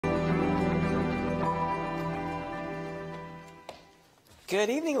Good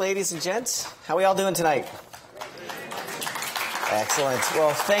evening, ladies and gents. How are we all doing tonight? Excellent.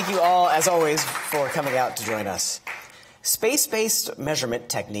 Well, thank you all, as always, for coming out to join us. Space-based measurement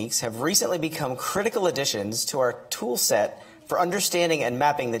techniques have recently become critical additions to our tool set for understanding and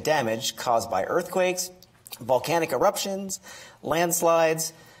mapping the damage caused by earthquakes, volcanic eruptions,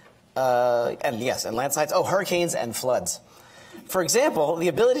 landslides, hurricanes and floods. For example, the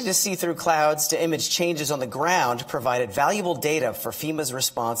ability to see through clouds to image changes on the ground provided valuable data for FEMA's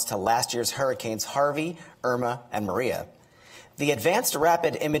response to last year's hurricanes Harvey, Irma, and Maria. The Advanced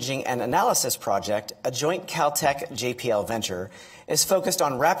Rapid Imaging and Analysis Project, a joint Caltech-JPL venture, is focused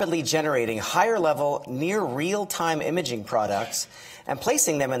on rapidly generating higher-level, near-real-time imaging products and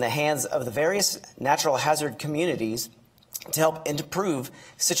placing them in the hands of the various natural hazard communities to help improve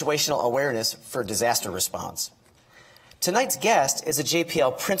situational awareness for disaster response. Tonight's guest is a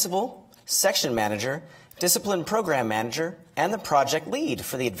JPL principal, section manager, discipline program manager, and the project lead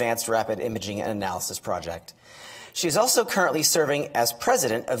for the Advanced Rapid Imaging and Analysis Project. She is also currently serving as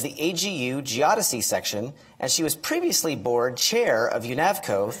president of the AGU Geodesy section, and she was previously board chair of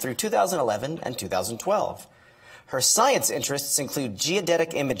UNAVCO through 2011 and 2012. Her science interests include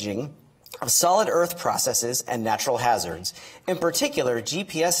geodetic imaging of solid earth processes and natural hazards, in particular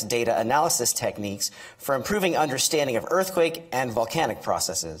GPS data analysis techniques for improving understanding of earthquake and volcanic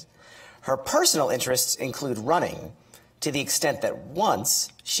processes. Her personal interests include running, to the extent that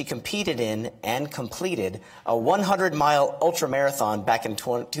once she competed in and completed a 100-mile ultramarathon back in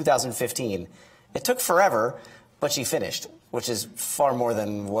 2015. It took forever, but she finished, which is far more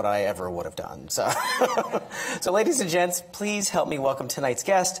than what I ever would have done. So, so ladies and gents, please help me welcome tonight's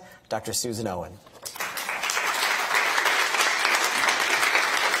guest, Dr. Susan Owen.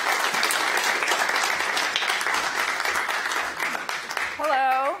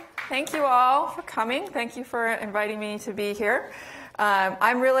 Hello. Thank you all for coming. Thank you for inviting me to be here.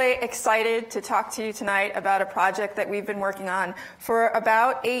 I'm really excited to talk to you tonight about a project that we've been working on for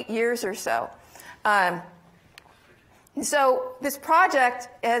about 8 years or so. So this project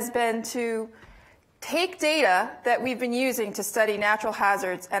has been to take data that we've been using to study natural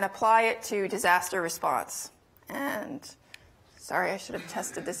hazards and apply it to disaster response. And sorry, I should have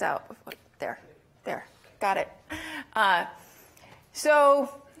tested this out before. There, got it. So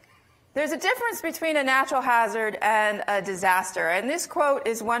there's a difference between a natural hazard and a disaster, and this quote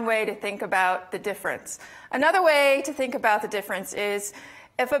is one way to think about the difference. Another way to think about the difference is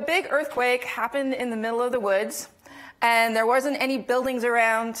if a big earthquake happened in the middle of the woods and there wasn't any buildings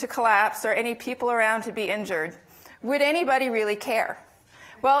around to collapse or any people around to be injured, would anybody really care?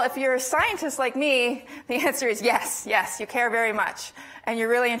 Well, if you're a scientist like me, the answer is yes, you care very much, and you're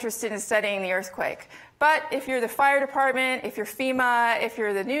really interested in studying the earthquake. But if you're the fire department, if you're FEMA, if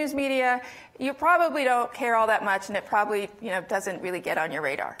you're the news media, you probably don't care all that much, and it probably doesn't really get on your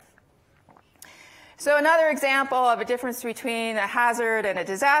radar. So another example of a difference between a hazard and a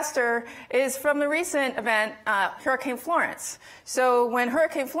disaster is from the recent event, Hurricane Florence. So when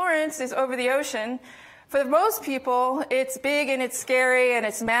Hurricane Florence is over the ocean, for most people, it's big and it's scary and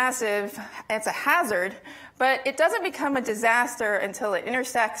it's massive, it's a hazard, but it doesn't become a disaster until it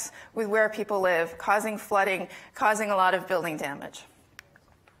intersects with where people live, causing flooding, causing a lot of building damage.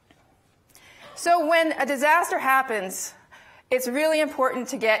 So when a disaster happens, it's really important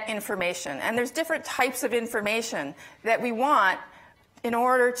to get information. And there's different types of information that we want in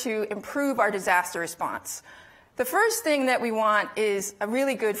order to improve our disaster response. The first thing that we want is a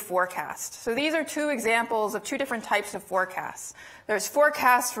really good forecast. So these are two examples of two different types of forecasts. There's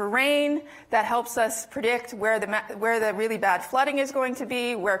forecasts for rain that helps us predict where the really bad flooding is going to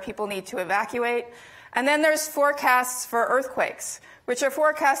be, where people need to evacuate. And then there's forecasts for earthquakes, which are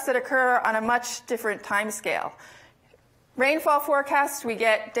forecasts that occur on a much different time scale. Rainfall forecasts we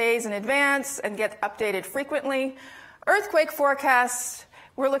get days in advance and get updated frequently. Earthquake forecasts,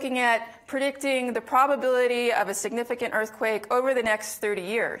 we're looking at predicting the probability of a significant earthquake over the next 30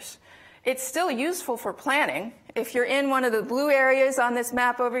 years. It's still useful for planning. If you're in one of the blue areas on this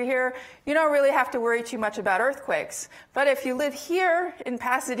map over here, you don't really have to worry too much about earthquakes. But if you live here in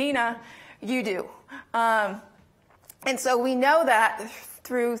Pasadena, you do. And so we know that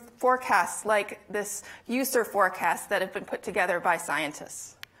through forecasts like this user forecast that have been put together by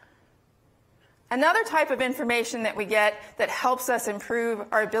scientists. Another type of information that we get that helps us improve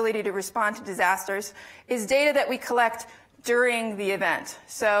our ability to respond to disasters is data that we collect during the event.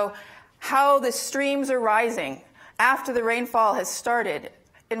 So how the streams are rising after the rainfall has started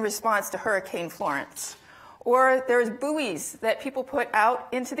in response to Hurricane Florence. Or there's buoys that people put out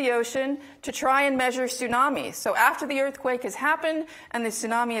into the ocean to try and measure tsunamis. So after the earthquake has happened and the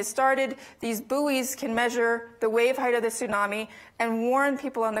tsunami has started, these buoys can measure the wave height of the tsunami and warn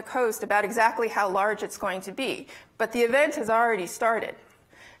people on the coast about exactly how large it's going to be. But the event has already started.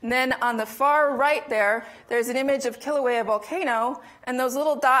 And then on the far right there's an image of Kilauea volcano, and those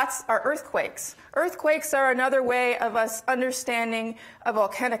little dots are earthquakes. Earthquakes are another way of us understanding a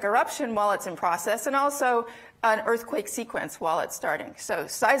volcanic eruption while it's in process, and also an earthquake sequence while it's starting. So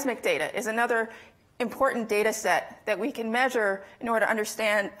seismic data is another important data set that we can measure in order to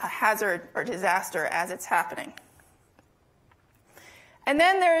understand a hazard or disaster as it's happening. And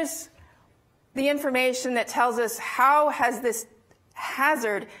then there's the information that tells us how has this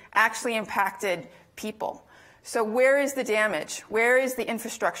hazard actually impacted people. So where is the damage? Where is the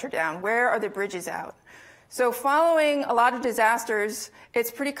infrastructure down? Where are the bridges out? So following a lot of disasters, it's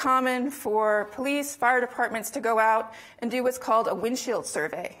pretty common for police, fire departments to go out and do what's called a windshield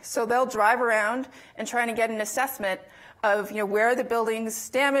survey. So they'll drive around and try to get an assessment of where are the buildings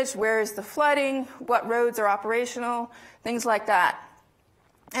damaged, where is the flooding, what roads are operational, things like that.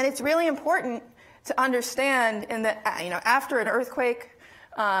 And it's really important to understand after an earthquake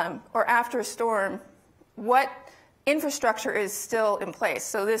or after a storm, what infrastructure is still in place.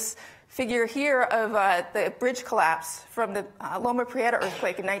 So this figure here of the bridge collapse from the Loma Prieta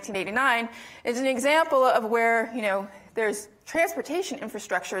earthquake in 1989 is an example of where there's transportation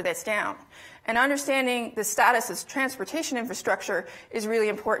infrastructure that's down. And understanding the status of transportation infrastructure is really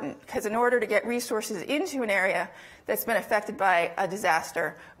important, because in order to get resources into an area that's been affected by a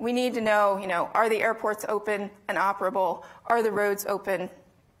disaster, we need to know, are the airports open and operable? Are the roads open?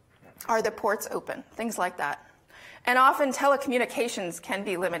 Are the ports open? Things like that. And often telecommunications can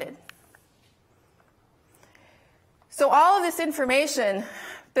be limited. So all of this information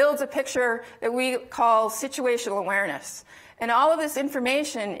builds a picture that we call situational awareness. And all of this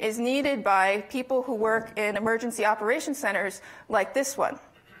information is needed by people who work in emergency operations centers like this one.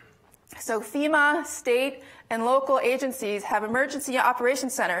 So FEMA, state, and local agencies have emergency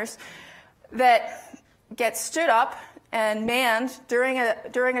operations centers that get stood up and manned during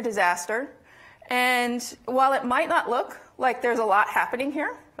a disaster. And while it might not look like there's a lot happening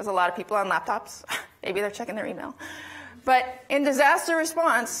here, there's a lot of people on laptops, maybe they're checking their email, but in disaster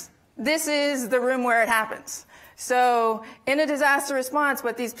response, this is the room where it happens. So in a disaster response,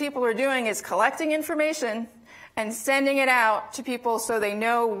 what these people are doing is collecting information and sending it out to people so they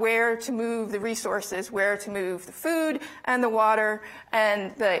know where to move the resources, where to move the food and the water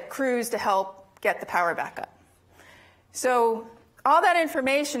and the crews to help get the power back up. So all that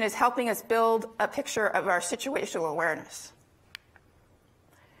information is helping us build a picture of our situational awareness.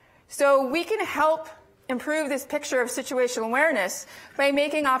 So we can help improve this picture of situational awareness by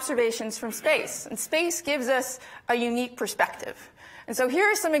making observations from space. And space gives us a unique perspective. And so here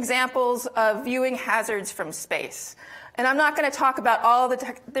are some examples of viewing hazards from space. And I'm not going to talk about all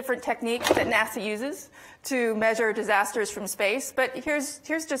the different techniques that NASA uses to measure disasters from space, but here's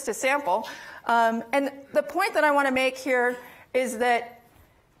just a sample. And the point that I want to make here is that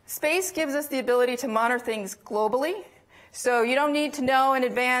space gives us the ability to monitor things globally. So you don't need to know in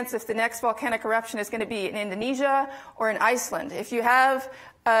advance if the next volcanic eruption is going to be in Indonesia or in Iceland. If you have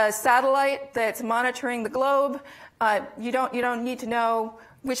a satellite that's monitoring the globe, you don't need to know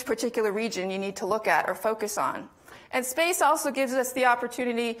which particular region you need to look at or focus on. And space also gives us the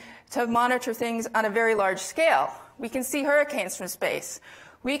opportunity to monitor things on a very large scale. We can see hurricanes from space.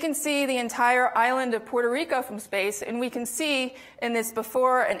 We can see the entire island of Puerto Rico from space, and we can see in this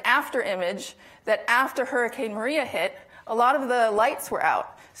before and after image that after Hurricane Maria hit, a lot of the lights were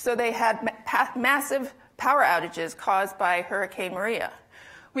out. So they had massive power outages caused by Hurricane Maria.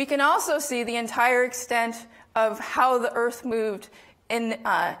 We can also see the entire extent of how the Earth moved in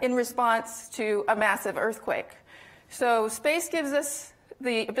response to a massive earthquake. So space gives us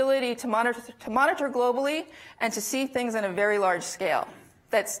the ability to monitor globally and to see things on a very large scale.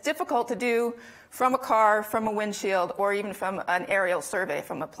 That's difficult to do from a car, from a windshield, or even from an aerial survey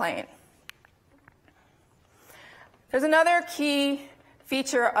from a plane. There's another key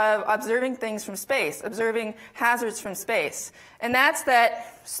feature of observing things from space, observing hazards from space, and that's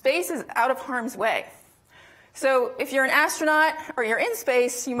that space is out of harm's way. So if you're an astronaut or you're in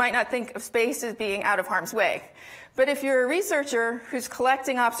space, you might not think of space as being out of harm's way. But if you're a researcher who's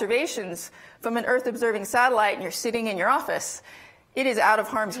collecting observations from an Earth-observing satellite and you're sitting in your office, it is out of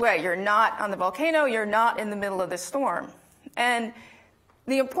harm's way. You're not on the volcano. You're not in the middle of the storm. And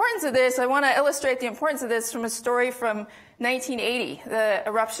the importance of this, I want to illustrate the importance of this from a story from 1980, the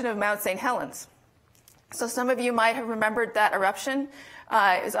eruption of Mount St. Helens. So some of you might have remembered that eruption.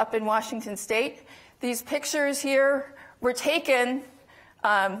 It was up in Washington State. These pictures here were taken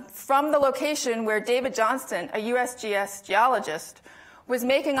from the location where David Johnston, a USGS geologist, was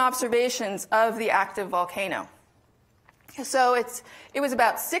making observations of the active volcano. So it was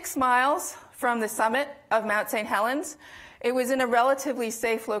about 6 miles from the summit of Mount St. Helens. It was in a relatively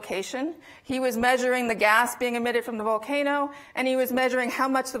safe location. He was measuring the gas being emitted from the volcano, and he was measuring how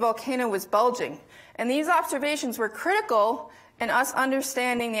much the volcano was bulging. And these observations were critical in us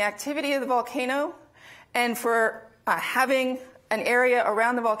understanding the activity of the volcano and for having an area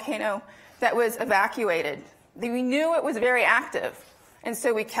around the volcano that was evacuated. We knew it was very active, and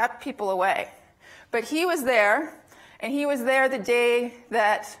so we kept people away. But he was there, and he was there the day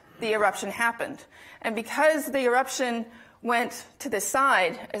that the eruption happened. And because the eruption went to the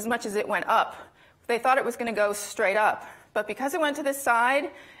side as much as it went up, they thought it was going to go straight up. But because it went to the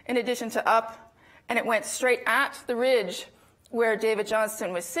side, in addition to up, and it went straight at the ridge where David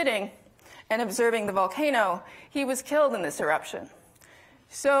Johnston was sitting and observing the volcano, he was killed in this eruption.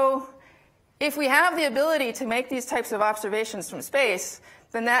 So if we have the ability to make these types of observations from space,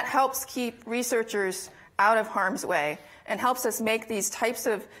 then that helps keep researchers out of harm's way and helps us make these types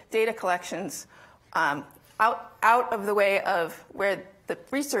of data collections out of the way of where the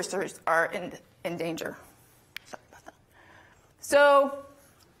researchers are in danger. Sorry about that. So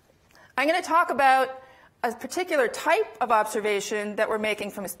I'm going to talk about a particular type of observation that we're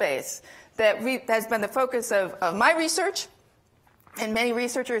making from space that has been the focus of my research and many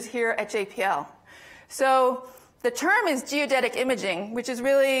researchers here at JPL. So the term is geodetic imaging, which is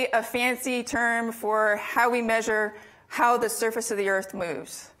really a fancy term for how we measure how the surface of the Earth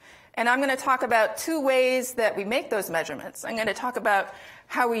moves. And I'm going to talk about 2 ways that we make those measurements. I'm going to talk about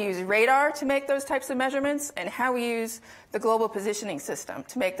how we use radar to make those types of measurements and how we use the global positioning system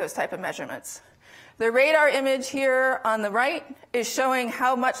to make those type of measurements. The radar image here on the right is showing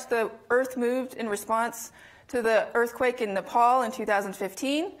how much the Earth moved in response to the earthquake in Nepal in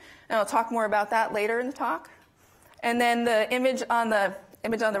 2015. And I'll talk more about that later in the talk. And then the image on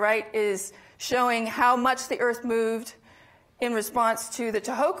the right is showing how much the Earth moved in response to the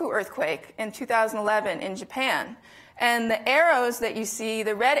Tohoku earthquake in 2011 in Japan. And the arrows that you see,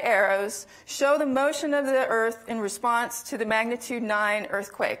 the red arrows, show the motion of the Earth in response to the magnitude 9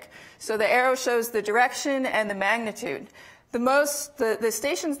 earthquake. So the arrow shows the direction and the magnitude. The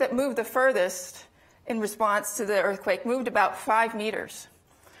stations that moved the furthest in response to the earthquake moved about 5 meters.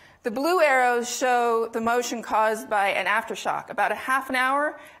 The blue arrows show the motion caused by an aftershock. About a half an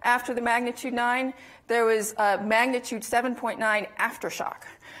hour after the magnitude 9, there was a magnitude 7.9 aftershock.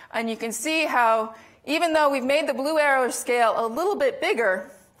 And you can see how, even though we've made the blue arrow scale a little bit bigger,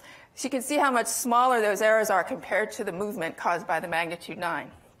 you can see how much smaller those arrows are compared to the movement caused by the magnitude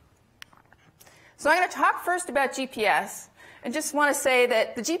 9. So I'm going to talk first about GPS, and just want to say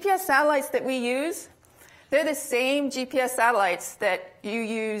that the GPS satellites that we use, they're the same GPS satellites that you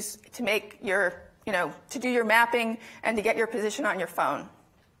use to make your, to do your mapping and to get your position on your phone.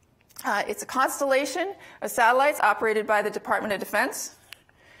 It's a constellation of satellites operated by the Department of Defense.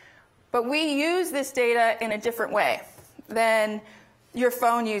 But we use this data in a different way than your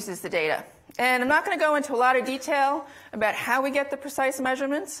phone uses the data. And I'm not going to go into a lot of detail about how we get the precise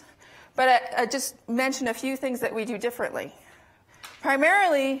measurements, but I just mention a few things that we do differently.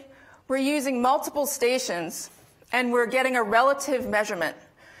 Primarily, we're using multiple stations, and we're getting a relative measurement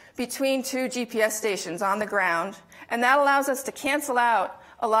between 2 GPS stations on the ground, and that allows us to cancel out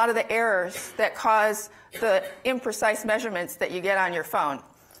a lot of the errors that cause the imprecise measurements that you get on your phone.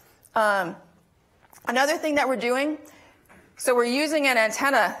 Another thing that we're doing, so we're using an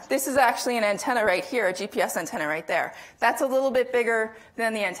antenna. This is actually an antenna right here, a GPS antenna right there. That's a little bit bigger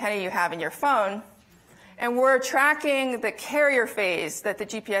than the antenna you have in your phone. And we're tracking the carrier phase that the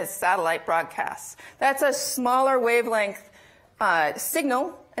GPS satellite broadcasts. That's a smaller wavelength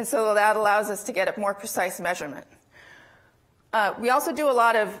signal, and so that allows us to get a more precise measurement. We also do a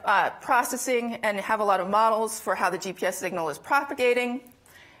lot of processing and have a lot of models for how the GPS signal is propagating.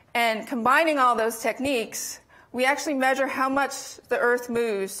 And combining all those techniques, we actually measure how much the Earth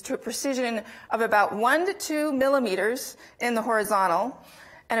moves to a precision of about 1 to 2 millimeters in the horizontal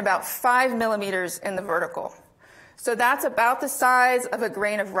and about 5 millimeters in the vertical. So that's about the size of a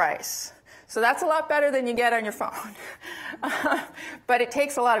grain of rice. So that's a lot better than you get on your phone. But it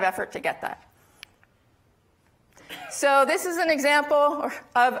takes a lot of effort to get that. So this is an example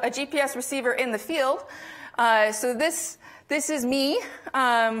of a GPS receiver in the field. So this is me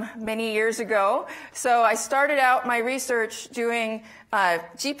many years ago. So I started out my research doing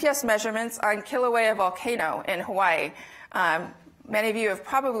GPS measurements on Kilauea volcano in Hawaii. Many of you have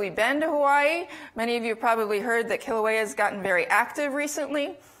probably been to Hawaii. Many of you have probably heard that Kilauea has gotten very active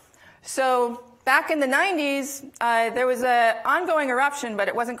recently. So back in the 90s, there was an ongoing eruption, but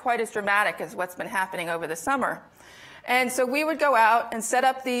it wasn't quite as dramatic as what's been happening over the summer. And so we would go out and set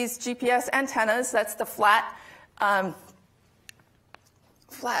up these GPS antennas. That's the flat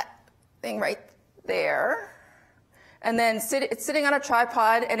thing right there. And then it's sitting on a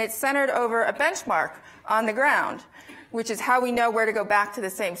tripod, and it's centered over a benchmark on the ground, which is how we know where to go back to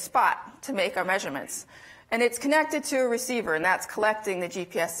the same spot to make our measurements. And it's connected to a receiver, and that's collecting the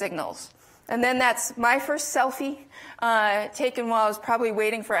GPS signals. And then that's my first selfie, taken while I was probably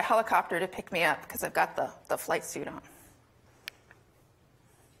waiting for a helicopter to pick me up, because I've got the flight suit on.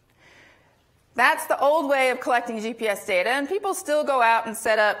 That's the old way of collecting GPS data, and people still go out and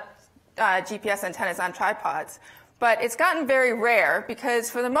set up GPS antennas on tripods. But it's gotten very rare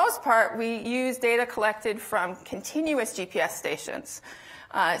because, for the most part, we use data collected from continuous GPS stations.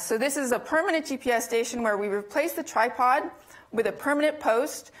 So this is a permanent GPS station where we replace the tripod with a permanent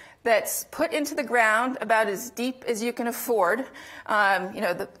post that's put into the ground about as deep as you can afford.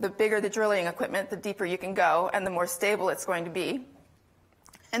 The bigger the drilling equipment, the deeper you can go, and the more stable it's going to be.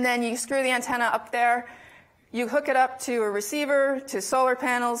 And then you screw the antenna up there. You hook it up to a receiver, to solar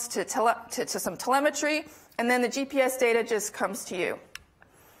panels, to some telemetry, and then the GPS data just comes to you.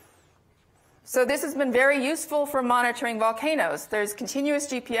 So this has been very useful for monitoring volcanoes. There's continuous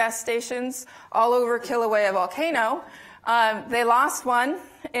GPS stations all over Kilauea volcano. They lost one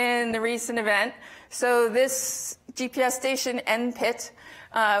in the recent event. So this GPS station, NPIT,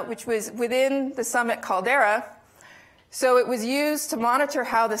 which was within the summit caldera, so it was used to monitor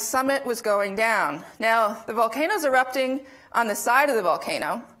how the summit was going down. Now, the volcano's erupting on the side of the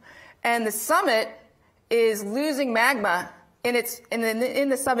volcano, and the summit is losing magma in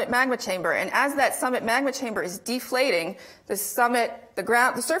the summit magma chamber. And as that summit magma chamber is deflating, the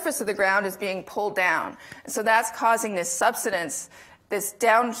surface of the ground is being pulled down. And so that's causing this subsidence, this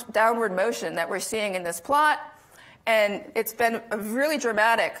downward motion that we're seeing in this plot. And it's been a really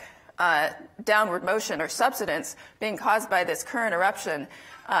dramatic downward motion or subsidence being caused by this current eruption.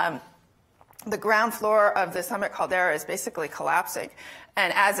 The ground floor of the summit caldera is basically collapsing.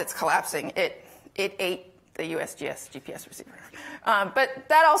 And as it's collapsing, it ate the USGS GPS receiver. But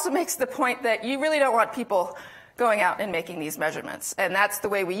that also makes the point that you really don't want people going out and making these measurements. And that's the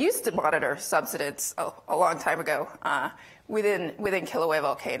way we used to monitor subsidence a long time ago within Kilauea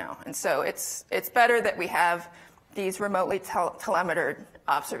volcano. And so it's better that we have these remotely telemetered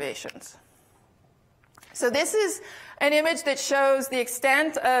observations. So this is an image that shows the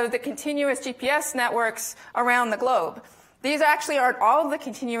extent of the continuous GPS networks around the globe. These actually aren't all of the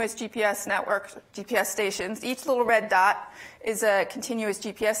continuous GPS networks, GPS stations. Each little red dot is a continuous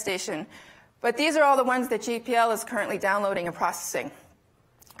GPS station. But these are all the ones that JPL is currently downloading and processing.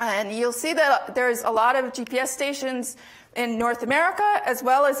 And you'll see that there's a lot of GPS stations in North America as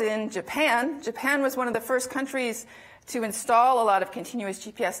well as in Japan. Japan was one of the first countries to install a lot of continuous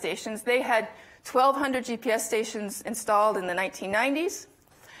GPS stations. They had 1,200 GPS stations installed in the 1990s.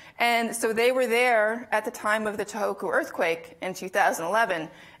 And so they were there at the time of the Tohoku earthquake in 2011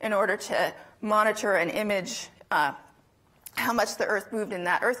 in order to monitor and image how much the Earth moved in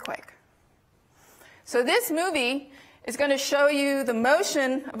that earthquake. So this movie is going to show you the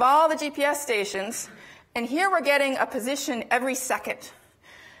motion of all the GPS stations. And here we're getting a position every second.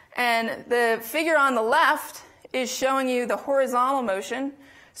 And the figure on the left is showing you the horizontal motion.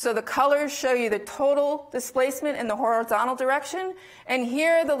 So the colors show you the total displacement in the horizontal direction. And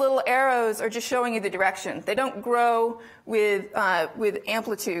here the little arrows are just showing you the direction. They don't grow with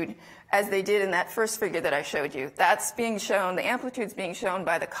amplitude as they did in that first figure that I showed you. That's being shown, the amplitude's being shown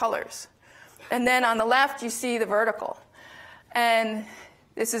by the colors. And then on the left, you see the vertical. And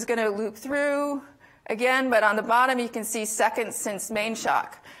this is going to loop through again, but on the bottom, you can see seconds since main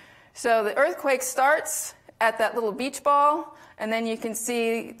shock. So the earthquake starts at that little beach ball, and then you can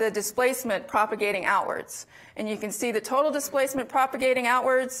see the displacement propagating outwards. And you can see the total displacement propagating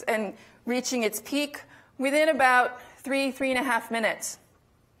outwards and reaching its peak within about 3.5 minutes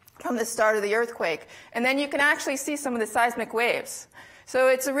from the start of the earthquake. And then you can actually see some of the seismic waves. So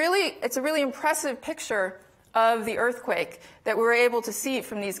it's a really impressive picture of the earthquake that we're able to see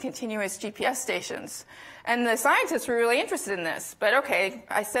from these continuous GPS stations. And the scientists were really interested in this. But okay,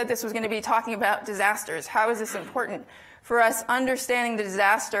 I said this was going to be talking about disasters. How is this important for us understanding the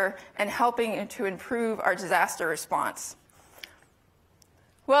disaster and helping to improve our disaster response?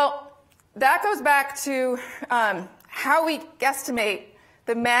 Well, that goes back to how we guesstimate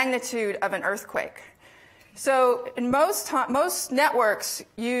the magnitude of an earthquake. So in most networks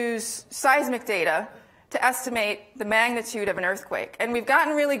use seismic data to estimate the magnitude of an earthquake. And we've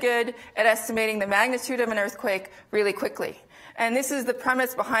gotten really good at estimating the magnitude of an earthquake really quickly. And this is the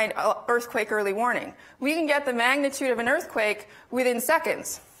premise behind earthquake early warning. We can get the magnitude of an earthquake within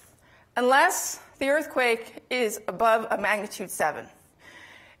seconds, unless the earthquake is above a magnitude 7.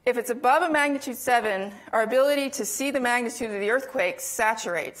 If it's above a magnitude 7, our ability to see the magnitude of the earthquake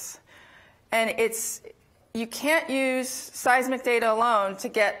saturates. And you can't use seismic data alone to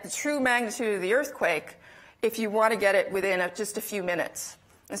get the true magnitude of the earthquake if you want to get it within just a few minutes.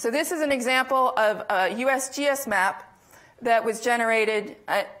 And so this is an example of a USGS map that was generated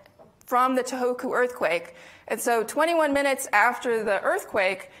from the Tohoku earthquake. And so 21 minutes after the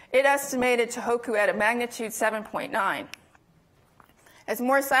earthquake, it estimated Tohoku at a magnitude 7.9. As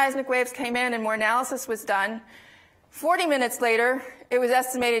more seismic waves came in and more analysis was done, 40 minutes later, it was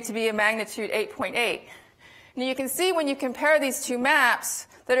estimated to be a magnitude 8.8. And you can see when you compare these two maps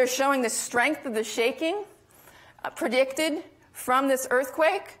that are showing the strength of the shaking predicted from this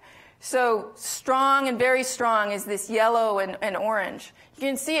earthquake. So strong and very strong is this yellow and orange. You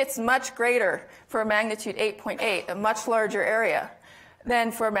can see it's much greater for a magnitude 8.8, a much larger area,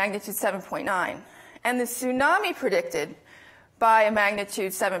 than for a magnitude 7.9. And the tsunami predicted by a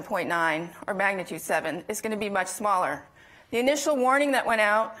magnitude 7.9 or magnitude 7 is going to be much smaller. The initial warning that went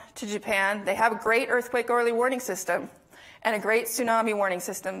out to Japan, they have a great earthquake early warning system and a great tsunami warning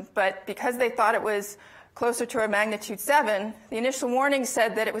system, but because they thought it was closer to a magnitude 7, the initial warning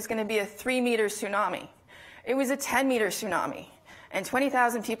said that it was going to be a 3-meter tsunami. It was a 10-meter tsunami, and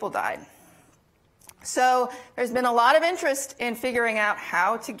 20,000 people died. So there's been a lot of interest in figuring out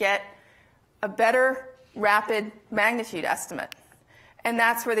how to get a better rapid magnitude estimate, and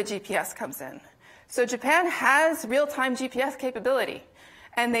that's where the GPS comes in. So Japan has real-time GPS capability,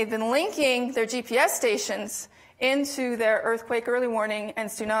 and they've been linking their GPS stations into their earthquake early warning and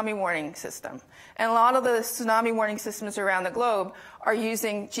tsunami warning system. And a lot of the tsunami warning systems around the globe are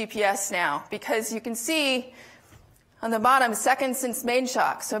using GPS now, because you can see on the bottom, seconds since main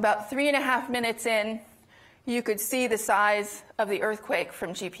shock. So about 3.5 minutes in, you could see the size of the earthquake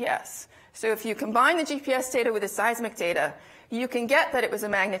from GPS. So if you combine the GPS data with the seismic data, you can get that it was a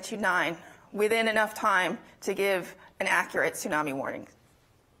magnitude 9 within enough time to give an accurate tsunami warning.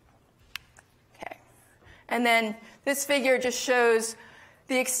 Okay. And then this figure just shows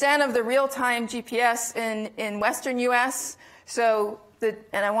the extent of the real-time GPS in western US. So,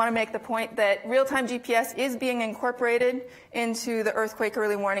 and I want to make the point that real-time GPS is being incorporated into the earthquake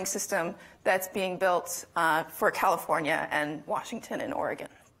early warning system that's being built for California and Washington and Oregon.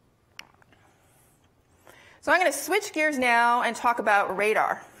 So I'm going to switch gears now and talk about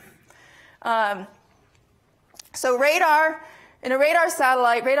radar. So radar, in a radar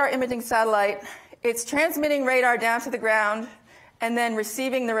imaging satellite, it's transmitting radar down to the ground and then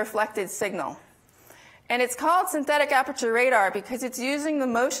receiving the reflected signal. And it's called synthetic aperture radar because it's using the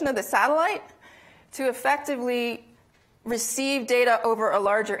motion of the satellite to effectively receive data over a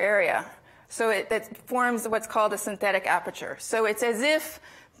larger area. So that forms what's called a synthetic aperture. So it's as if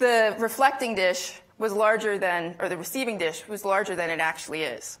the reflecting dish was larger than, or the receiving dish was larger than it actually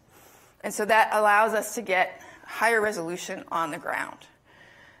is. And so that allows us to get higher resolution on the ground.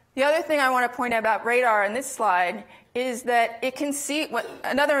 The other thing I want to point out about radar in this slide is that it can see,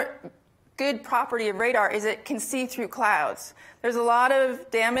 another good property of radar is it can see through clouds. There's a lot of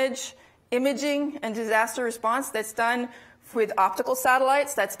damage, imaging, and disaster response that's done with optical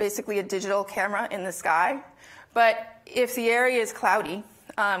satellites. That's basically a digital camera in the sky. But if the area is cloudy,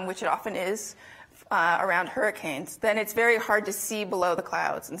 which it often is, around hurricanes, then it's very hard to see below the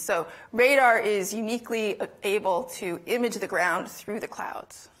clouds. And so radar is uniquely able to image the ground through the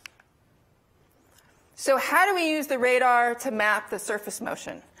clouds. So how do we use the radar to map the surface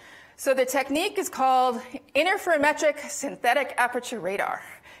motion? So the technique is called interferometric synthetic aperture radar,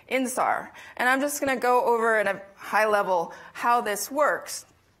 INSAR. And I'm just going to go over at a high level how this works.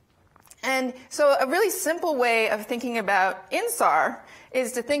 And so a really simple way of thinking about INSAR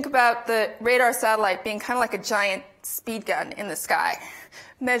is to think about the radar satellite being kind of like a giant speed gun in the sky,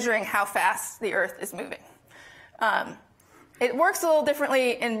 measuring how fast the Earth is moving. It works a little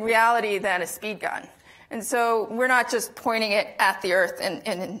differently in reality than a speed gun. And so we're not just pointing it at the Earth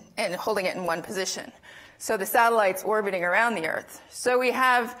and holding it in one position. So the satellite's orbiting around the Earth. So we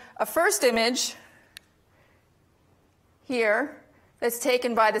have a first image here that's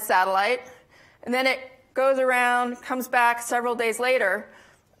taken by the satellite, and then it goes around, comes back several days later,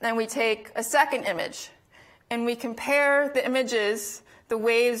 and we take a second image. And we compare the images, the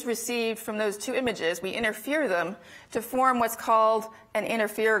waves received from those two images, we interfere them to form what's called an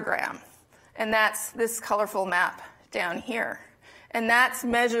interferogram. And that's this colorful map down here. And that's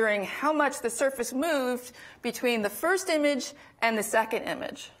measuring how much the surface moved between the first image and the second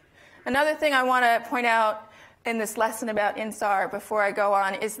image. Another thing I want to point out in this lesson about INSAR before I go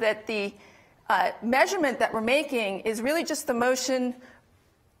on is that the measurement that we're making is really just the motion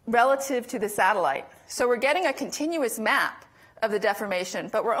relative to the satellite. So we're getting a continuous map of the deformation,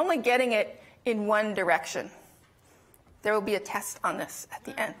 but we're only getting it in one direction. There will be a test on this at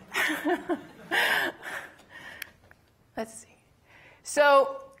the end. Let's see.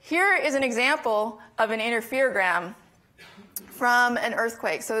 So here is an example of an interferogram from an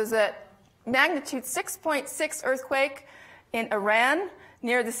earthquake. So there's a magnitude 6.6 earthquake in Iran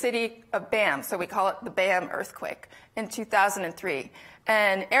near the city of Bam. So we call it the Bam earthquake in 2003.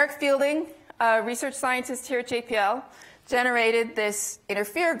 And Eric Fielding, a research scientist here at JPL, generated this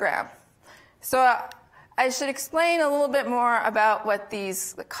interferogram. So I should explain a little bit more about what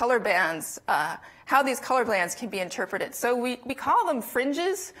these color bands, how these color bands can be interpreted. So we call them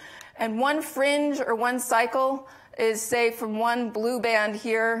fringes, and one fringe or one cycle is, say, from one blue band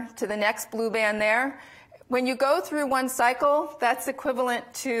here to the next blue band there. When you go through one cycle, that's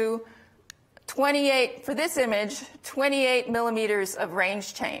equivalent to 28, for this image, 28 millimeters of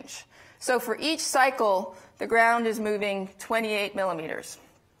range change. So for each cycle, the ground is moving 28 millimeters.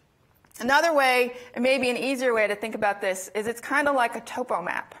 Another way, and maybe an easier way to think about this, is it's kind of like a topo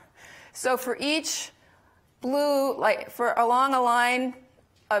map. So for each blue, like for along a line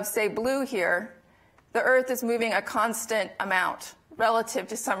of, say, blue here, the Earth is moving a constant amount relative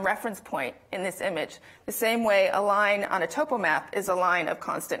to some reference point in this image. The same way a line on a topo map is a line of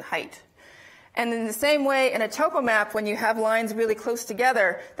constant height. And in the same way, in a topo map, when you have lines really close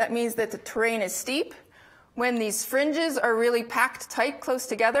together, that means that the terrain is steep. When these fringes are really packed tight, close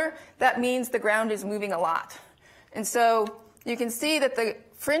together, that means the ground is moving a lot. And so you can see that the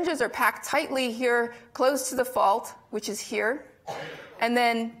fringes are packed tightly here, close to the fault, which is here. And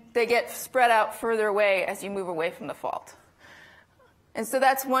then they get spread out further away as you move away from the fault. And so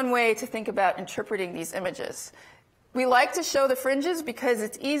that's one way to think about interpreting these images. We like to show the fringes because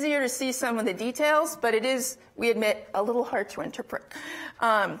it's easier to see some of the details, but it is, we admit, a little hard to interpret.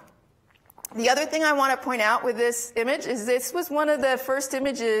 The other thing I want to point out with this image is this was one of the first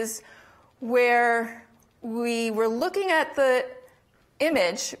images where we were looking at the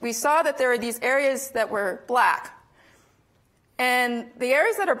image. We saw that there are these areas that were black. And the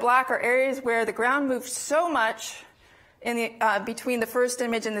areas that are black are areas where the ground moved so much in the, between the first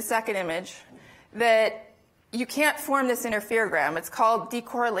image and the second image that you can't form this interferogram. It's called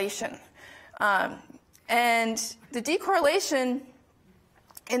decorrelation. And the decorrelation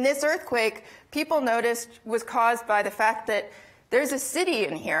in this earthquake, people noticed, was caused by the fact that there's a city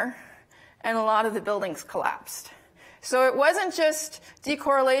in here and a lot of the buildings collapsed. So it wasn't just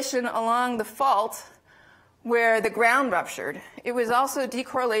decorrelation along the fault where the ground ruptured. It was also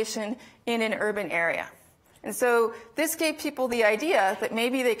decorrelation in an urban area. And so this gave people the idea that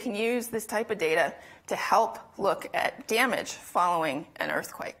maybe they can use this type of data to help look at damage following an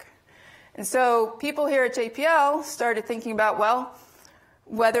earthquake. And so people here at JPL started thinking about, well,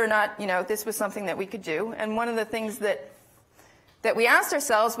 whether or not, this was something that we could do. And one of the things that we asked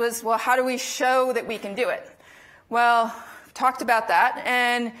ourselves was, well, how do we show that we can do it? Well, we talked about that,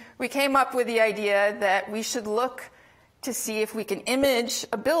 and we came up with the idea that we should look to see if we can image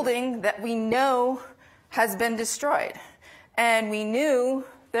a building that we know has been destroyed. And we knew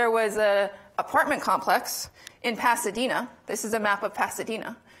there was an apartment complex in Pasadena, this is a map of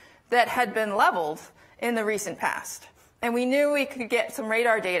Pasadena, that had been leveled in the recent past. And we knew we could get some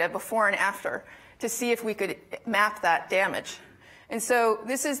radar data before and after to see if we could map that damage. And so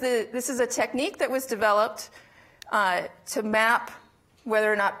this is a technique that was developed to map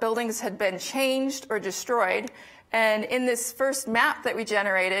whether or not buildings had been changed or destroyed. And in this first map that we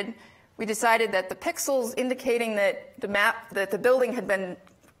generated, we decided that the pixels indicating that the building had been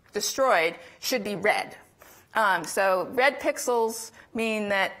destroyed should be red. So red pixels mean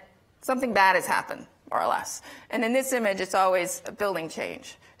that something bad has happened, more or less. And in this image, it's always a building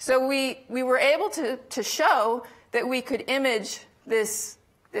change. So we were able to show that we could image this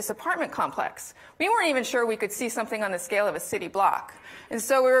apartment complex. We weren't even sure we could see something on the scale of a city block. And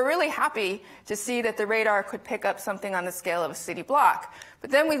so we were really happy to see that the radar could pick up something on the scale of a city block.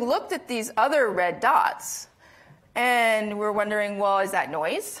 But then we looked at these other red dots, and we're wondering, well, is that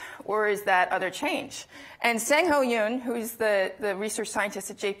noise, or is that other change? And Sang-Ho Yoon, who's the research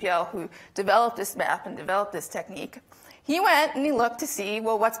scientist at JPL who developed this map and developed this technique, he went and he looked to see,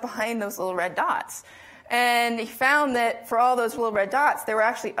 well, what's behind those little red dots? And he found that for all those little red dots, there were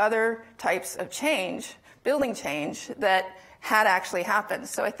actually other types of change, building change, that had actually happened.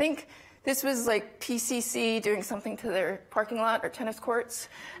 So I think This was like PCC doing something to their parking lot or tennis courts.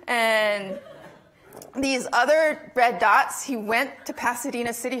 And these other red dots, he went to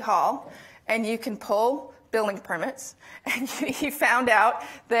Pasadena City Hall, and you can pull building permits. And he found out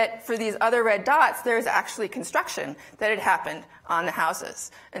that for these other red dots, there's actually construction that had happened on the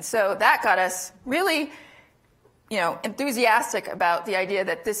houses. And so that got us really, enthusiastic about the idea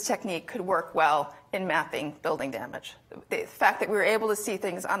that this technique could work well in mapping building damage. The fact that we were able to see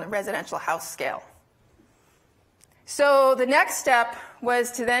things on the residential house scale. So the next step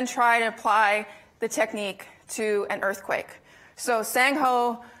was to then try to apply the technique to an earthquake. So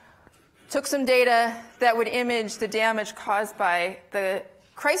Sang-ho took some data that would image the damage caused by the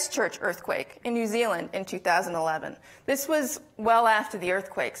Christchurch earthquake in New Zealand in 2011. This was well after the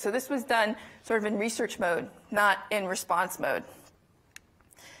earthquake, so this was done sort of in research mode, not in response mode.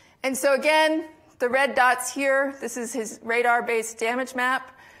 And so again, the red dots here, this is his radar-based damage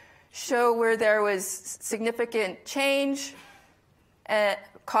map, show where there was significant change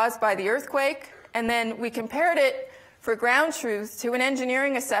caused by the earthquake. And then we compared it for ground truth to an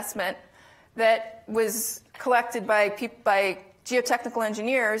engineering assessment that was collected by geotechnical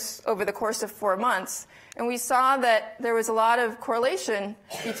engineers over the course of 4 months. And we saw that there was a lot of correlation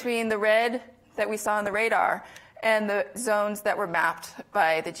between the red that we saw on the radar and the zones that were mapped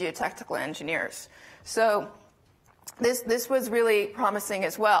by the geotechnical engineers. So this was really promising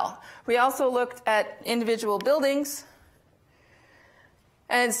as well. We also looked at individual buildings.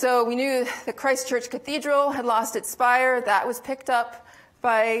 And so we knew the Christchurch Cathedral had lost its spire. That was picked up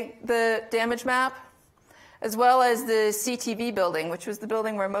by the damage map, as well as the CTV building, which was the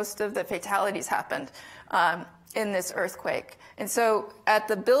building where most of the fatalities happened in this earthquake. And so at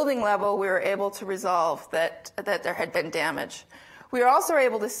the building level, we were able to resolve that there had been damage. We were also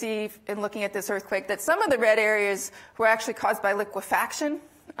able to see, in looking at this earthquake, that some of the red areas were actually caused by liquefaction,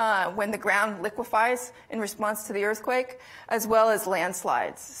 when the ground liquefies in response to the earthquake, as well as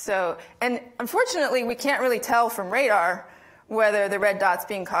landslides. So, and unfortunately, we can't really tell from radar whether the red dot's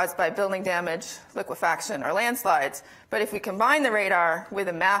being caused by building damage, liquefaction, or landslides. But if we combine the radar with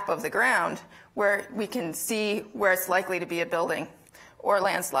a map of the ground, where we can see where it's likely to be a building, or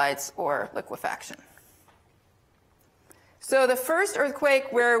landslides, or liquefaction. So the first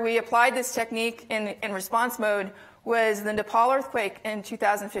earthquake where we applied this technique in response mode was the Nepal earthquake in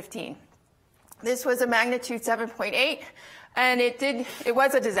 2015. This was a magnitude 7.8, and it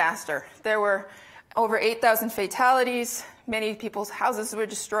was a disaster. There were over 8,000 fatalities. Many people's houses were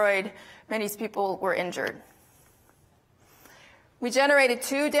destroyed. Many people were injured. We generated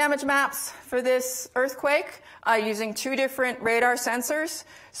 2 damage maps for this earthquake using 2 different radar sensors.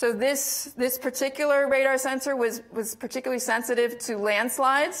 So this particular radar sensor was particularly sensitive to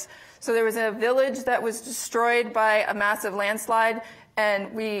landslides. So there was a village that was destroyed by a massive landslide,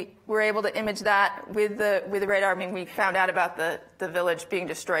 and we were able to image that with the radar. I mean, we found out about the village being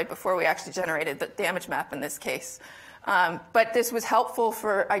destroyed before we actually generated the damage map in this case. But this was helpful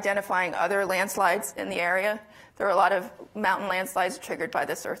for identifying other landslides in the area. There were a lot of mountain landslides triggered by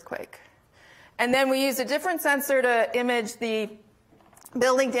this earthquake. And then we used a different sensor to image the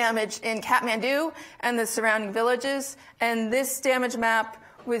building damage in Kathmandu and the surrounding villages. And this damage map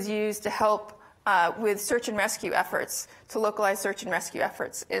was used to help with search and rescue efforts, to localize search and rescue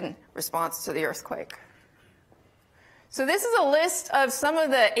efforts in response to the earthquake. So this is a list of some of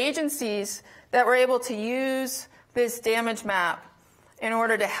the agencies that were able to use this damage map in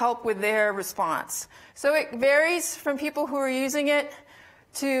order to help with their response. So it varies from people who are using it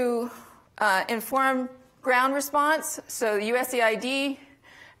to inform ground response. So the USAID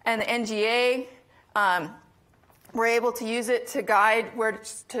and the NGA were able to use it to guide where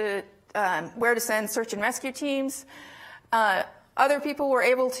to send search and rescue teams. Other people were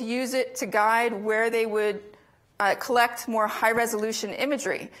able to use it to guide where they would collect more high-resolution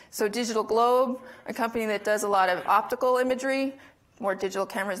imagery. So Digital Globe, a company that does a lot of optical imagery, more digital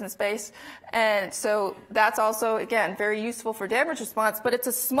cameras in space. And so that's also, again, very useful for damage response, but it's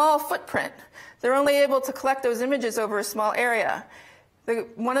a small footprint. They're only able to collect those images over a small area.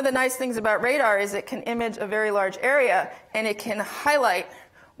 One of the nice things about radar is it can image a very large area, and it can highlight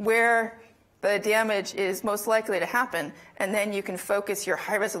where the damage is most likely to happen, and then you can focus your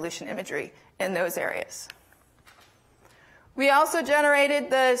high-resolution imagery in those areas. We also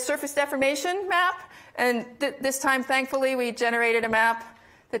generated the surface deformation map, and this time, thankfully, we generated a map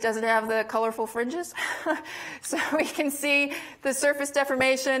that doesn't have the colorful fringes. So we can see the surface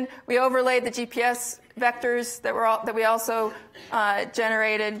deformation. We overlaid the GPS vectors that we also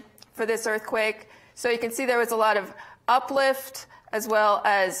generated for this earthquake. So you can see there was a lot of uplift as well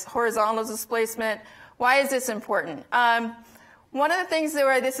as horizontal displacement. Why is this important? One of the things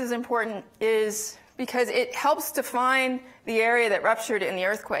where this is important is because it helps define the area that ruptured in the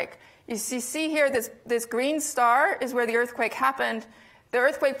earthquake. You see here, this green star is where the earthquake happened. The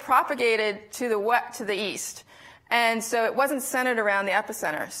earthquake propagated to the east. And so it wasn't centered around the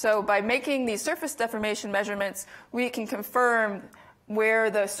epicenter. So by making these surface deformation measurements, we can confirm where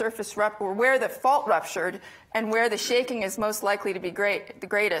the where the fault ruptured and where the shaking is most likely to be the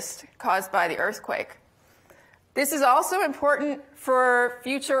greatest caused by the earthquake. This is also important for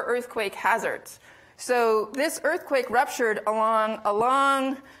future earthquake hazards. So this earthquake ruptured along a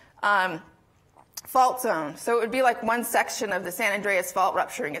long fault zone. So it would be like one section of the San Andreas fault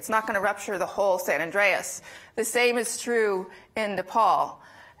rupturing. It's not going to rupture the whole San Andreas. The same is true in Nepal.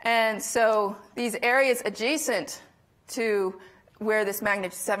 And so these areas adjacent to where this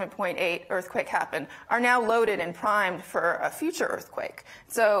magnitude 7.8 earthquake happened are now loaded and primed for a future earthquake.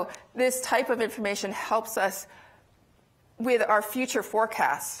 So this type of information helps us with our future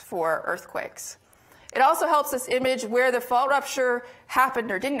forecasts for earthquakes. It also helps us image where the fault rupture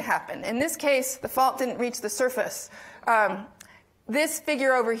happened or didn't happen. In this case, the fault didn't reach the surface. This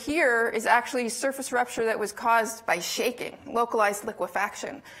figure over here is actually surface rupture that was caused by shaking, localized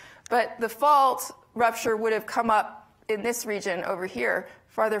liquefaction. But the fault rupture would have come up in this region over here,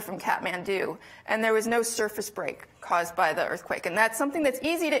 farther from Kathmandu, and there was no surface break caused by the earthquake. And that's something that's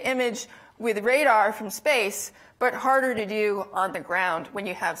easy to image with radar from space, but harder to do on the ground when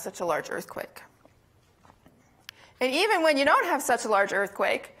you have such a large earthquake. And even when you don't have such a large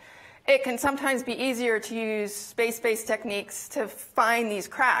earthquake, it can sometimes be easier to use space-based techniques to find these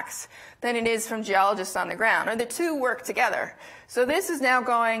cracks than it is from geologists on the ground, or the two work together. So this is now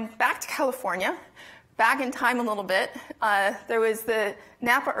going back to California, back in time a little bit. There was the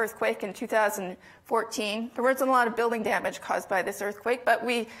Napa earthquake in 2014. There wasn't a lot of building damage caused by this earthquake, but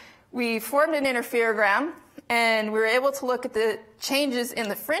we formed an interferogram, and we were able to look at the changes in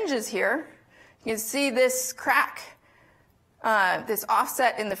the fringes here. You can see this crack, this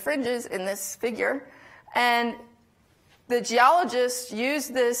offset in the fringes in this figure. And the geologists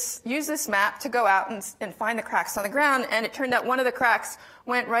used this map to go out and find the cracks on the ground. And it turned out one of the cracks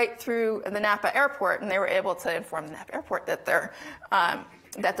went right through the Napa airport, and they were able to inform the Napa airport that their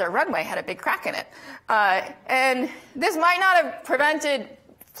runway had a big crack in it. And this might not have prevented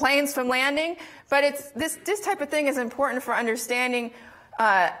planes from landing, but this type of thing is important for understanding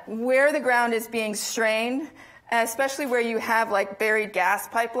where the ground is being strained, especially where you have like buried gas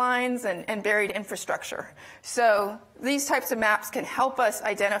pipelines and buried infrastructure. So these types of maps can help us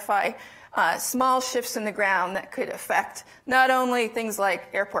identify small shifts in the ground that could affect not only things like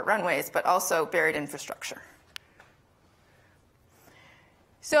airport runways, but also buried infrastructure.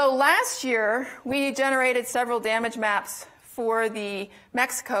 So last year, we generated several damage maps for the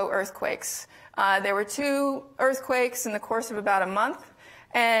Mexico earthquakes. There were 2 earthquakes in the course of about a month.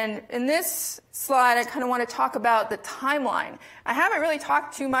 And in this slide, I kind of want to talk about the timeline. I haven't really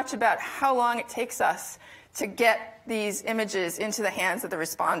talked too much about how long it takes us to get these images into the hands of the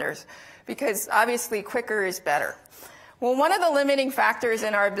responders, because obviously quicker is better. Well, one of the limiting factors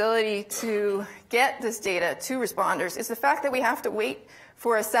in our ability to get this data to responders is the fact that we have to wait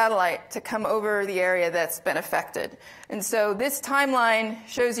for a satellite to come over the area that's been affected. And so this timeline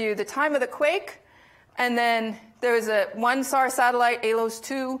shows you the time of the quake, and then there was one SAR satellite, ALOS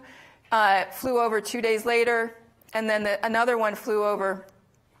 2, flew over 2 days later, and then another one flew over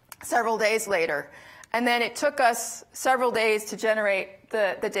several days later. And then it took us several days to generate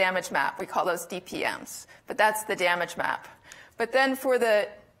the damage map. We call those DPMs, but that's the damage map. But then for the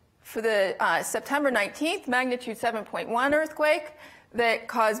September 19th magnitude 7.1 earthquake that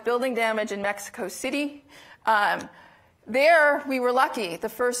caused building damage in Mexico City, there we were lucky. The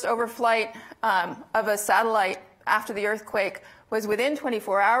first overflight of a satellite after the earthquake was within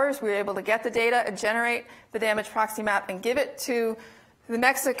 24 hours. We were able to get the data and generate the damage proxy map and give it to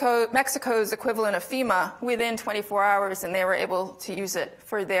Mexico's equivalent of FEMA within 24 hours, and they were able to use it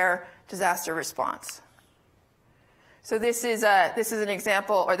for their disaster response. So this is an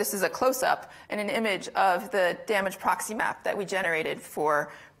example, or this is a close-up and an image of the damage proxy map that we generated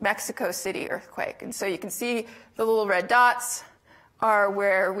for Mexico City earthquake. And so you can see the little red dots are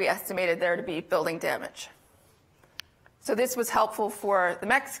where we estimated there to be building damage. So this was helpful for the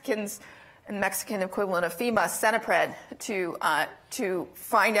Mexicans and the Mexican equivalent of FEMA, CENIPRED, to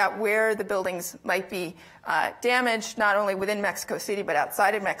find out where the buildings might be damaged, not only within Mexico City, but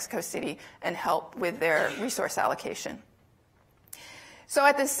outside of Mexico City, and help with their resource allocation. So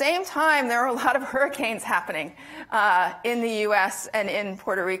at the same time, there are a lot of hurricanes happening in the U.S. and in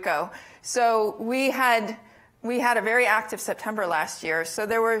Puerto Rico. So we had a very active September last year. So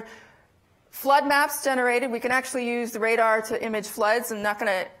there were Flood maps generated. We can actually use the radar to image floods. I'm not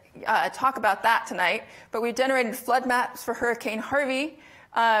going to talk about that tonight, but we generated flood maps for Hurricane Harvey.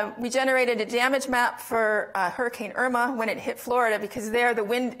 We generated a damage map for Hurricane Irma when it hit Florida, because there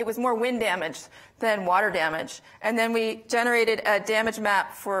it was more wind damage than water damage. And then we generated a damage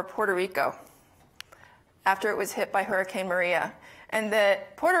map for Puerto Rico after it was hit by Hurricane Maria. And the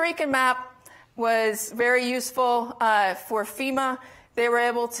Puerto Rican map was very useful for FEMA. They were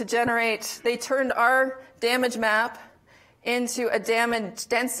able to generate, they turned our damage map into a damage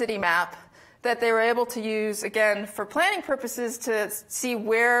density map that they were able to use, again, for planning purposes to see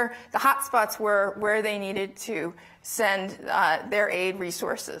where the hotspots were, where they needed to send their aid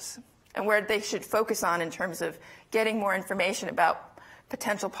resources, and where they should focus on in terms of getting more information about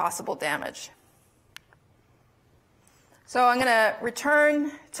potential possible damage. So I'm going to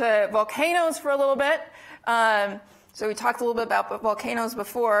return to volcanoes for a little bit. So we talked a little bit about volcanoes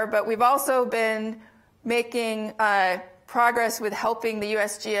before, but we've also been making progress with helping the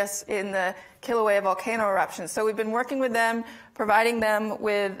USGS in the Kilauea volcano eruption. So we've been working with them, providing them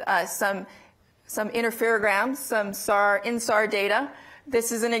with some interferograms, some INSAR data.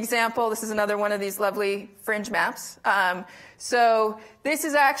 This is an example. This is another one of these lovely fringe maps. So this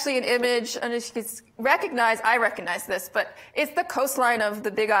is actually an image, and you can recognize, I recognize this, but it's the coastline of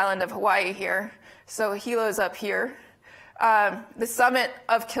the big island of Hawaii here. So Hilo's up here. The summit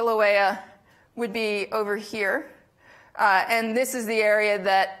of Kilauea would be over here. And this is the area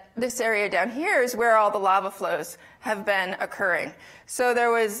this area down here is where all the lava flows have been occurring. So there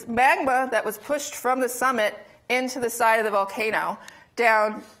was magma that was pushed from the summit into the side of the volcano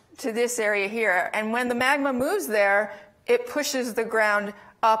down to this area here. And when the magma moves there, it pushes the ground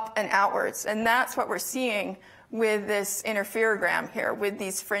up and outwards. And that's what we're seeing with this interferogram here, with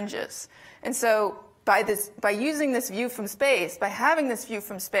these fringes. And so by using this view from space, by having this view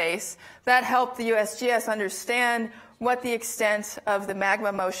from space, that helped the USGS understand what the extent of the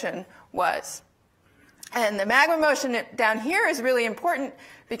magma motion was. And the magma motion down here is really important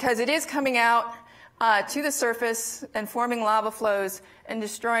because it is coming out to the surface and forming lava flows and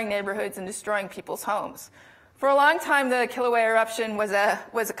destroying neighborhoods and destroying people's homes. For a long time, the Kilauea eruption was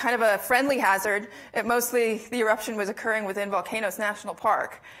a kind of a friendly hazard. The eruption was occurring within Volcanoes National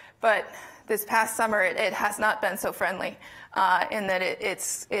Park. But this past summer, it has not been so friendly in that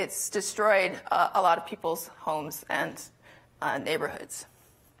it's destroyed a lot of people's homes and neighborhoods.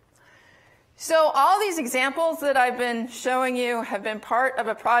 So all these examples that I've been showing you have been part of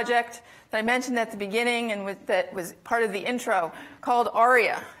a project that I mentioned at the beginning and that was part of the intro called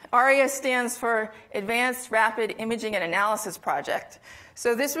ARIA. ARIA stands for Advanced Rapid Imaging and Analysis Project.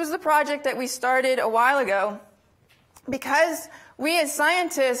 So this was the project that we started a while ago because we as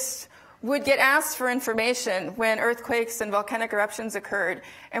scientists would get asked for information when earthquakes and volcanic eruptions occurred.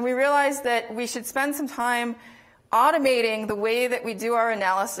 And we realized that we should spend some time automating the way that we do our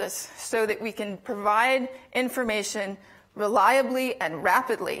analysis so that we can provide information reliably and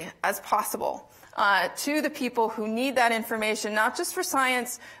rapidly as possible to the people who need that information, not just for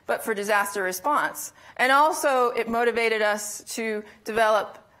science, but for disaster response. And also, it motivated us to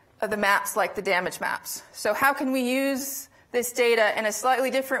develop the maps like the damage maps. So how can we use this data in a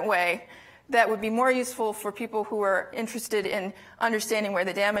slightly different way that would be more useful for people who are interested in understanding where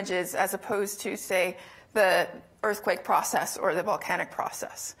the damage is, as opposed to, say, the earthquake process or the volcanic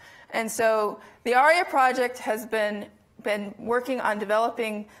process. And so the ARIA project has been working on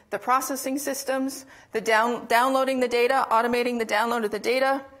developing the processing systems, the downloading the data, automating the download of the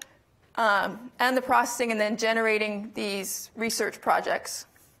data, and the processing, and then generating these research projects.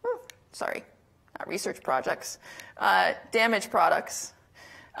 Sorry, not research projects, damage products.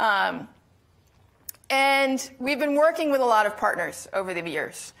 And we've been working with a lot of partners over the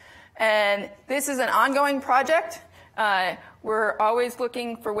years. And this is an ongoing project. We're always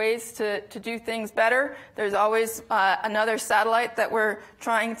looking for ways to do things better. There's always another satellite that we're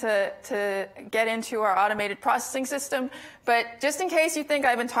trying to get into our automated processing system. But just in case you think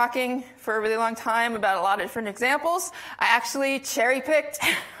I've been talking for a really long time about a lot of different examples, I actually cherry-picked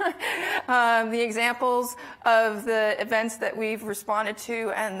the examples of the events that we've responded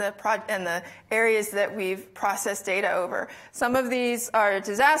to and the areas that we've processed data over. Some of these are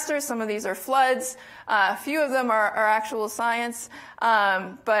disasters, some of these are floods. A few of them are actual science,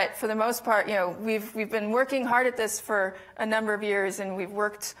 but for the most part, we've been working hard at this for a number of years, and we've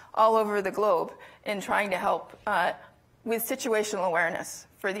worked all over the globe in trying to help with situational awareness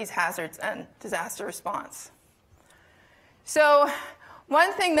for these hazards and disaster response. So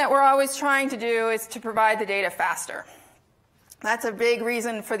one thing that we're always trying to do is to provide the data faster. That's a big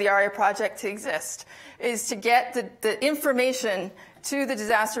reason for the ARIA project to exist, is to get the information to the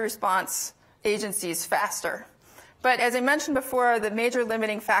disaster response agencies faster. But as I mentioned before, the major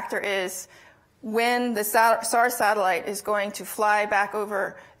limiting factor is when the SAR satellite is going to fly back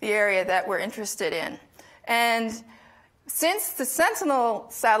over the area that we're interested in. And since the Sentinel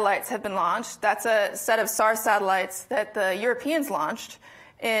satellites have been launched, that's a set of SAR satellites that the Europeans launched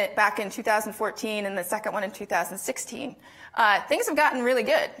back in 2014 and the second one in 2016. Things have gotten really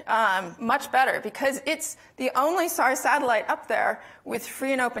good, much better, because it's the only SAR satellite up there with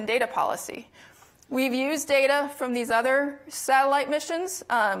free and open data policy. We've used data from these other satellite missions.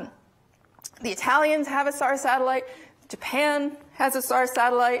 The Italians have a SAR satellite. Japan has a SAR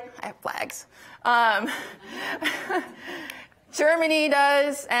satellite. I have flags. Germany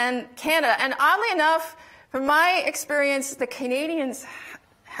does, and Canada. And oddly enough, from my experience, the Canadians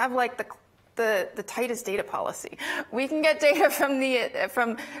have like the tightest data policy. We can get data from the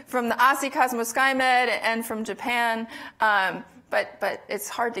ASI Cosmos SkyMed and from Japan, but it's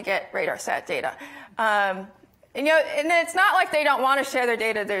hard to get RadarSat data. And it's not like they don't want to share their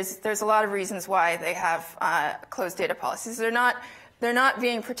data. There's a lot of reasons why they have closed data policies. They're not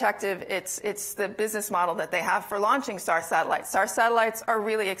being protective. It's the business model that they have for launching SAR satellites. SAR satellites are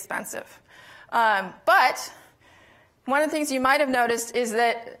really expensive. But one of the things you might have noticed is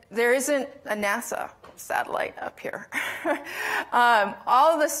that there isn't a NASA satellite up here.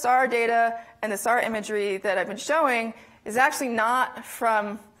 All of the SAR data and the SAR imagery that I've been showing is actually not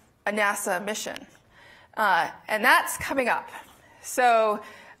from a NASA mission. And that's coming up. So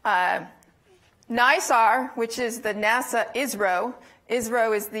NISAR, which is the NASA ISRO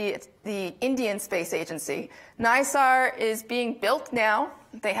is the Indian Space Agency. NISAR is being built now.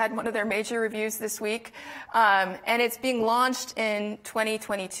 They had one of their major reviews this week. And it's being launched in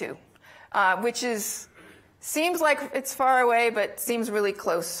 2022, which seems like it's far away, but seems really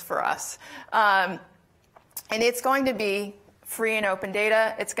close for us. And it's going to be free and open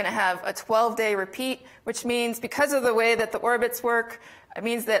data. It's going to have a 12-day repeat, which means because of the way that the orbits work, it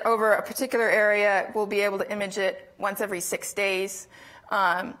means that over a particular area, we'll be able to image it once every 6 days.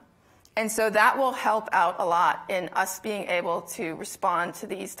 And so that will help out a lot in us being able to respond to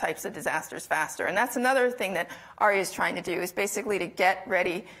these types of disasters faster. And that's another thing that ARIA is trying to do, is basically to get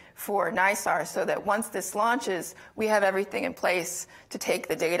ready for NISAR so that once this launches, we have everything in place to take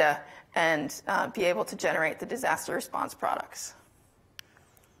the data and be able to generate the disaster response products.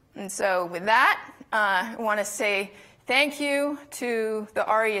 And so with that, I want to say thank you to the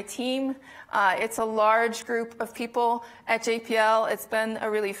ARIA team. It's a large group of people at JPL. It's been a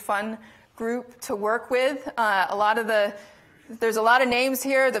really fun group to work with. There's a lot of names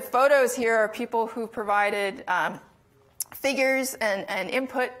here. The photos here are people who provided figures and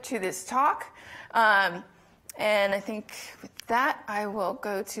input to this talk. And I think with that, I will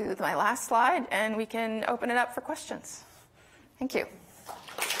go to my last slide, and we can open it up for questions. Thank you.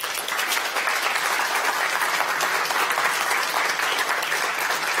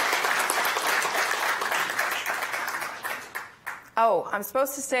 Oh, I'm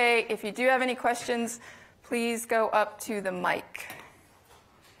supposed to say, if you do have any questions, please go up to the mic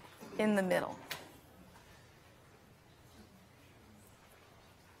in the middle.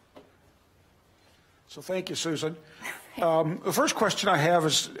 So thank you, Susan. The first question I have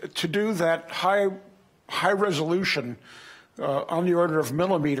is to do that high resolution on the order of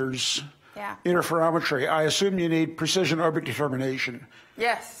millimeters interferometry. I assume you need precision orbit determination.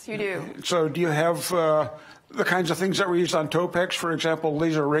 Yes, you do. So do you have the kinds of things that were used on TOPEX, for example,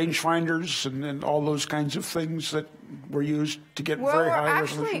 laser rangefinders and all those kinds of things that were used to get very high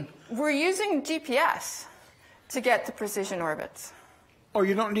resolution? We're using GPS to get the precision orbits. Oh,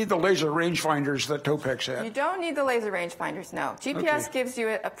 you don't need the laser rangefinders that TOPEX had? You don't need the laser rangefinders, no. GPS gives you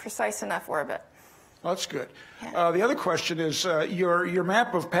a precise enough orbit. Well, that's good. Yeah. The other question is your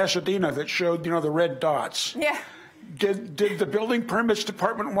map of Pasadena that showed, the red dots. Yeah. Did the building permits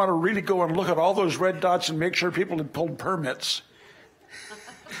department want to really go and look at all those red dots and make sure people had pulled permits?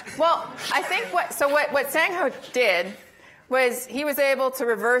 Well, I think what Sang-Ho did was he was able to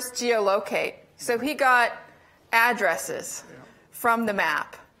reverse geolocate. So he got addresses from the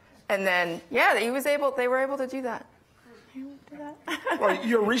map, and then they were able to do that. Well,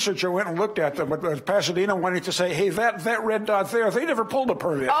 your researcher went and looked at them, but was Pasadena wanting to say, hey, that red dot there, they never pulled a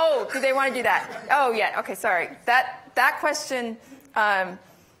permit. Oh, did they want to do that? Oh, yeah. Okay, sorry. That question,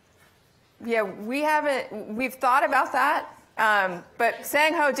 we've thought about that, but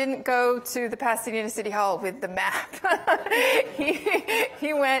Sang-Ho didn't go to the Pasadena City Hall with the map.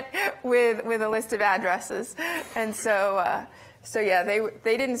 he went with a list of addresses, and so they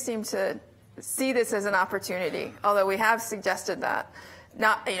didn't seem to see this as an opportunity, although we have suggested that,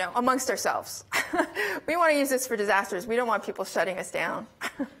 not amongst ourselves. We want to use this for disasters. We don't want people shutting us down.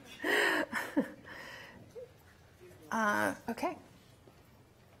 Okay.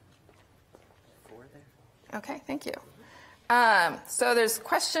 Okay, thank you. So there's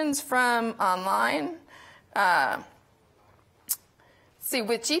questions from online. Let's see,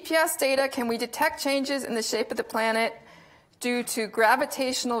 with GPS data, can we detect changes in the shape of the planet due to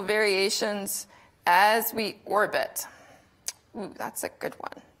gravitational variations as we orbit? Ooh, that's a good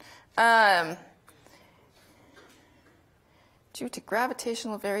one. Due to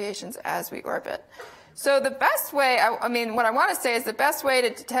gravitational variations as we orbit. So the best way, I mean, what I want to say is the best way to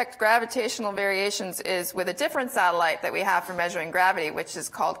detect gravitational variations is with a different satellite that we have for measuring gravity, which is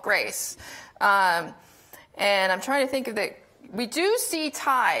called GRACE. And I'm trying to think of the, we do see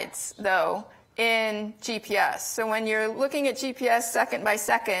tides, though, in GPS. So when you're looking at GPS second by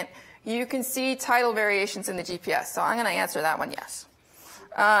second, you can see tidal variations in the GPS. So I'm going to answer that one yes.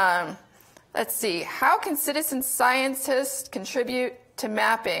 Let's see. How can citizen scientists contribute to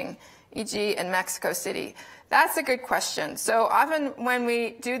mapping, e.g. in Mexico City? That's a good question. So often when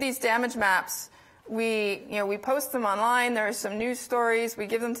we do these damage maps, we post them online. There are some news stories. We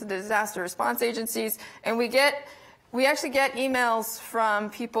give them to the disaster response agencies, and we actually get emails from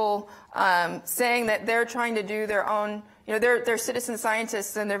people saying that they're trying to do their own, they're citizen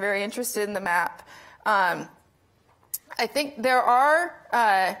scientists and they're very interested in the map. I think there are,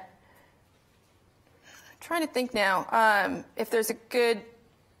 I'm trying to think now, if there's a good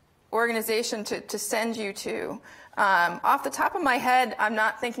organization to send you to. Off the top of my head, I'm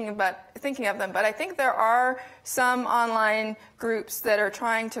not thinking of them, but I think there are some online groups that are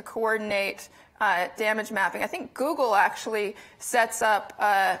trying to coordinate damage mapping. I think Google actually sets up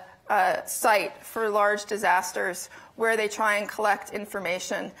a site for large disasters where they try and collect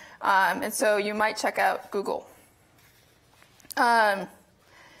information. And so you might check out Google. Does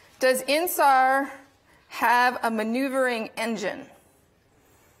INSAR have a maneuvering engine?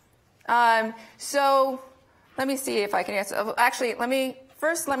 So let me see if I can answer. Actually, let me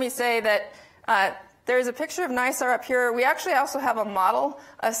say that there's a picture of NISAR up here. We actually also have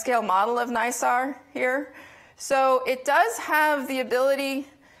a scale model of NISAR here. So it does have the ability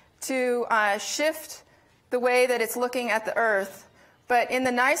to shift the way that it's looking at the Earth. But in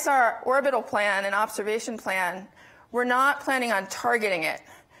the NISAR orbital plan and observation plan, we're not planning on targeting it.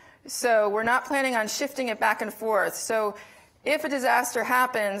 So we're not planning on shifting it back and forth. So if a disaster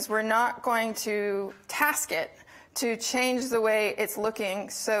happens, we're not going to task it to change the way it's looking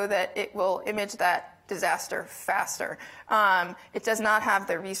so that it will image that disaster faster. It does not have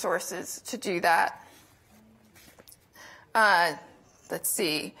the resources to do that. Let's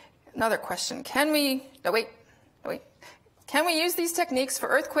see. Another question. Can we use these techniques for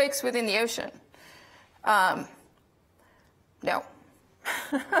earthquakes within the ocean? No.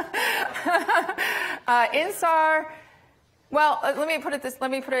 INSAR, well, let me put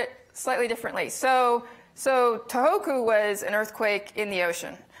it slightly differently. So Tohoku was an earthquake in the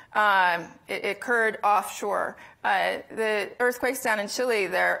ocean. It occurred offshore. The earthquakes down in Chile,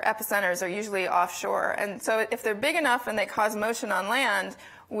 their epicenters are usually offshore. And so if they're big enough and they cause motion on land,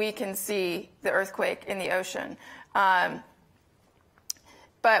 we can see the earthquake in the ocean.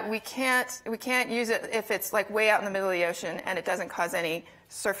 But we can't use it if it's like way out in the middle of the ocean and it doesn't cause any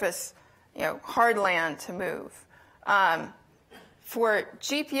surface, hard land to move. For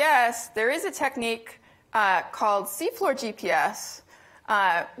GPS, there is a technique called seafloor GPS,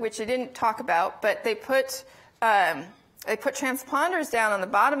 which I didn't talk about, but they put transponders down on the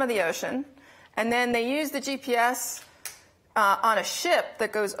bottom of the ocean, and then they use the GPS on a ship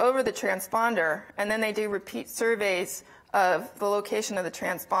that goes over the transponder, and then they do repeat surveys of the location of the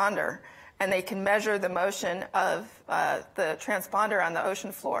transponder, and they can measure the motion of the transponder on the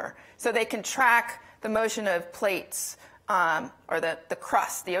ocean floor. So they can track the motion of plates or the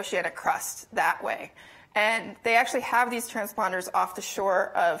crust, the oceanic crust, that way. And they actually have these transponders off the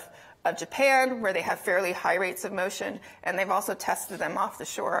shore of Japan, where they have fairly high rates of motion, and they've also tested them off the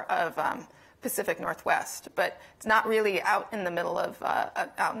shore of Pacific Northwest. But it's not really out in the middle of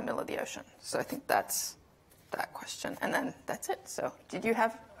the ocean. So I think that's that question, and then that's it. So did you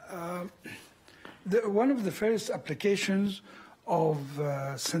have? One of the first applications of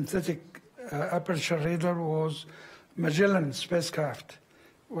synthetic aperture radar was Magellan spacecraft,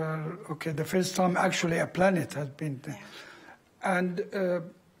 where, the first time actually a planet had been there. Yeah. And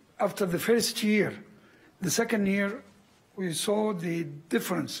after the first year, the second year, we saw the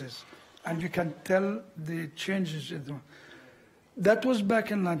differences, and you can tell the changes. That was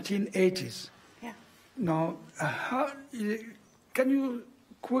back in 1980s. Now, can you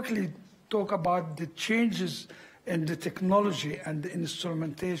quickly talk about the changes in the technology and the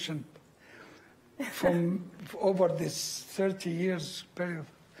instrumentation from over this 30 years period?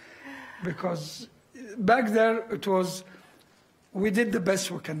 Because back there, it was, we did the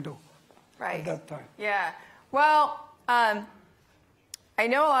best we can do at that time. Yeah. Well, I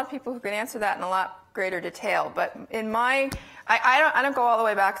know a lot of people who can answer that in a lot greater detail, but in my, I don't go all the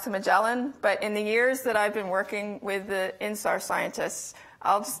way back to Magellan, but in the years that I've been working with the INSAR scientists,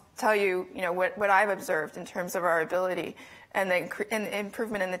 I'll just tell you, what I've observed in terms of our ability and the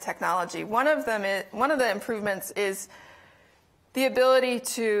improvement in the technology. One of the improvements is the ability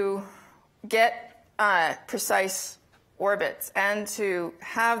to get precise orbits and to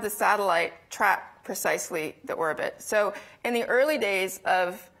have the satellite track precisely the orbit. So in the early days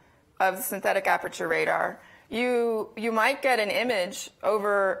of synthetic aperture radar, you might get an image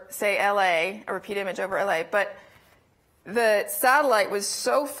over, say, LA, a repeat image over LA, but the satellite was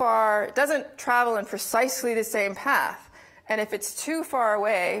so far, it doesn't travel in precisely the same path. And if it's too far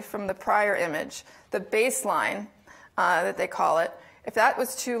away from the prior image, the baseline that they call it, if that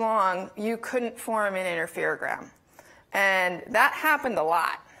was too long, you couldn't form an interferogram. And that happened a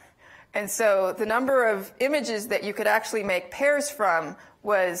lot. And so the number of images that you could actually make pairs from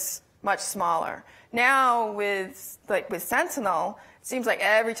was much smaller. Now with Sentinel, it seems like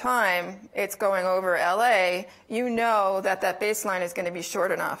every time it's going over LA, you know that that baseline is going to be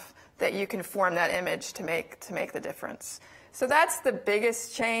short enough that you can form that image to make the difference. So that's the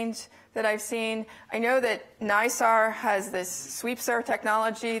biggest change that I've seen. I know that NISAR has this SweepSAR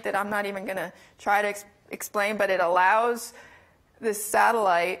technology that I'm not even going to try to explain, but it allows this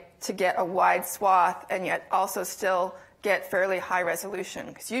satellite to get a wide swath and yet also still get fairly high resolution.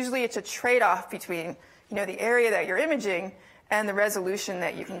 Because usually it's a trade-off between the area that you're imaging and the resolution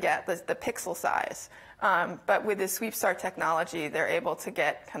that you can get, the pixel size. But with the SweepSAR technology, they're able to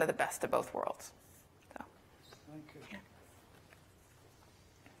get kind of the best of both worlds. So. Thank you. Yeah.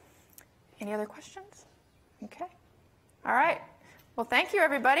 Any other questions? Okay. All right. Well, thank you,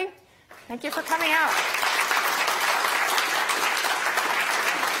 everybody. Thank you for coming out.